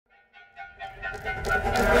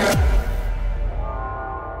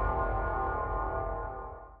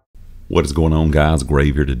What is going on, guys?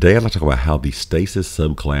 Grave here. Today I'd like to talk about how the Stasis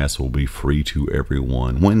subclass will be free to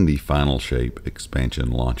everyone when the Final Shape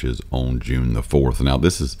expansion launches on June the 4th. Now,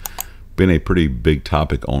 this has been a pretty big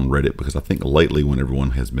topic on Reddit because I think lately when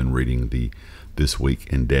everyone has been reading the This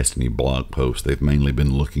Week in Destiny blog post, they've mainly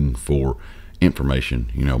been looking for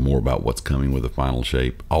information, more about what's coming with the Final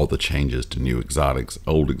Shape, all the changes to new exotics,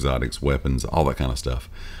 old exotics, weapons, all that kind of stuff.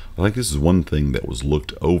 I think this is one thing that was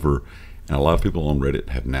looked over, and a lot of people on Reddit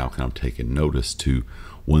have now kind of taken notice to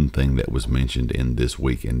one thing that was mentioned in This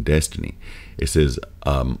Week in Destiny. It says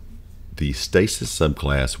the Stasis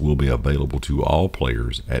subclass will be available to all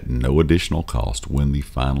players at no additional cost when the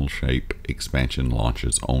Final Shape expansion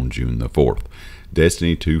launches on June the 4th.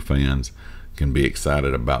 Destiny 2 fans can be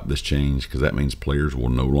excited about this change because that means players will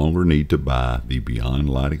no longer need to buy the Beyond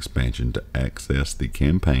Light expansion to access the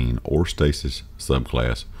campaign or Stasis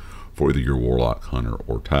subclass for either your Warlock, Hunter,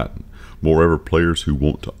 or Titan. Moreover, players who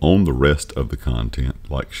want to own the rest of the content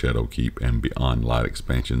like Shadowkeep and Beyond Light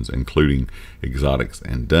expansions, including exotics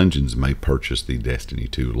and dungeons, may purchase the Destiny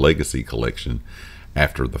 2 Legacy Collection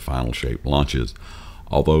after the Final Shape launches.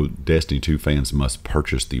 Although Destiny 2 fans must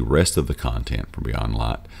purchase the rest of the content for Beyond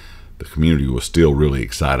Light, the community was still really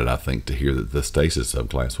excited, I think, to hear that the Stasis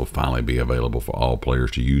subclass will finally be available for all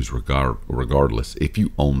players to use regardless if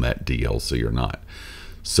you own that DLC or not.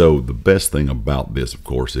 So the best thing about this, of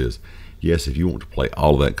course, is yes, if you want to play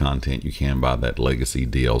all of that content, you can buy that Legacy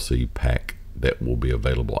DLC pack that will be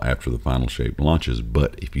available after the Final Shape launches.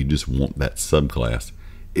 But if you just want that subclass,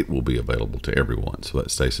 it will be available to everyone. So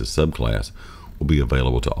that Stasis subclass will be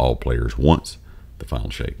available to all players once the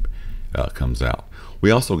Final Shape comes out.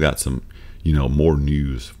 We also got some, more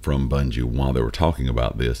news from Bungie while they were talking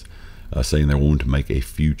about this, saying they're wanting to make a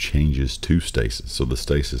few changes to Stasis. So the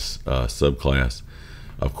Stasis subclass,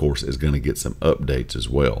 of course, is going to get some updates as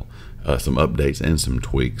well, some updates and some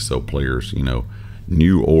tweaks. So players,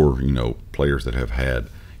 new or players that have had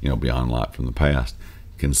Beyond Light from the past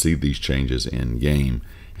can see these changes in game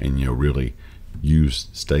and really use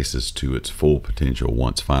Stasis to its full potential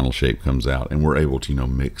once Final Shape comes out, and we're able to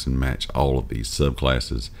mix and match all of these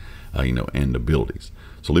subclasses, and abilities.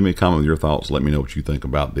 So leave me a comment with your thoughts. Let me know what you think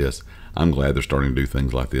about this. I'm glad they're starting to do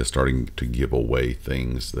things like this, starting to give away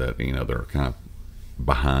things that they're kind of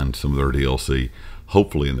behind some of their DLC.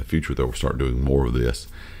 Hopefully in the future they'll start doing more of this,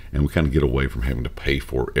 and we kind of get away from having to pay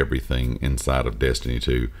for everything inside of Destiny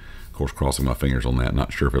 2. Of course, crossing my fingers on that.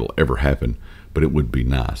 Not sure if it'll ever happen, but it would be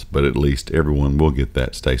nice. But at least everyone will get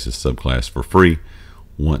that Stasis subclass for free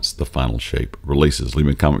once the Final Shape releases. Leave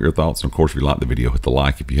me a comment your thoughts, and of course, if you like the video, hit the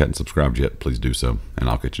like. If you hadn't subscribed yet, please do so, and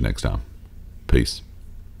I'll catch you next time. Peace.